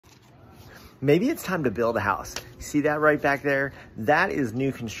Maybe it's time to build a house. See that right back there? That is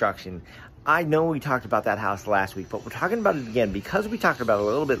new construction. I know we talked about that house last week, but we're talking about it again because we talked about it a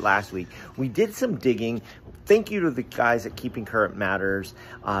little bit last week. We did some digging. Thank you to the guys at Keeping Current Matters.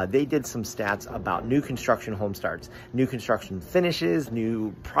 They did some stats about new construction home starts, new construction finishes,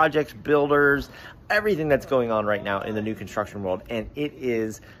 new projects, builders, everything that's going on right now in the new construction world, and it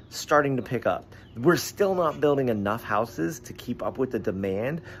is starting to pick up. We're still not building enough houses to keep up with the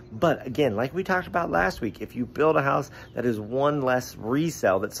demand, but again, like we talked about last week, if you build a house, that is one less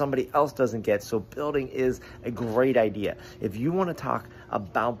resale that somebody else doesn't get, so building is a great idea. If you want to talk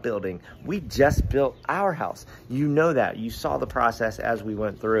about building, we just built our house. You know that. You saw the process as we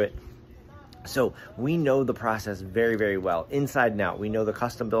went through it. So we know the process very, very well, inside and out. We know the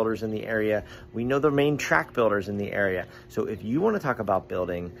custom builders in the area. We know the main track builders in the area. So if you want to talk about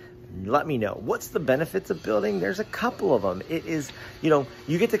building, let me know. What's the benefits of building? There's a couple of them. It is, you know,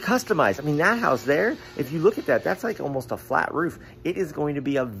 you get to customize. I mean, that house there, if you look at that, that's like almost a flat roof. It is going to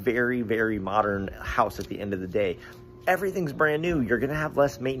be a very, very modern house at the end of the day. Everything's brand new. You're going to have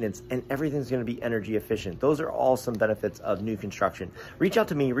less maintenance and everything's going to be energy efficient. Those are all some benefits of new construction. Reach out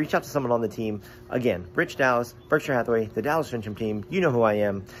to me, reach out to someone on the team. Again, Rich Dallas, Berkshire Hathaway, the Dallas-Fincham Team. You know who I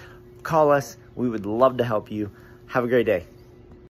am. Call us. We would love to help you. Have a great day.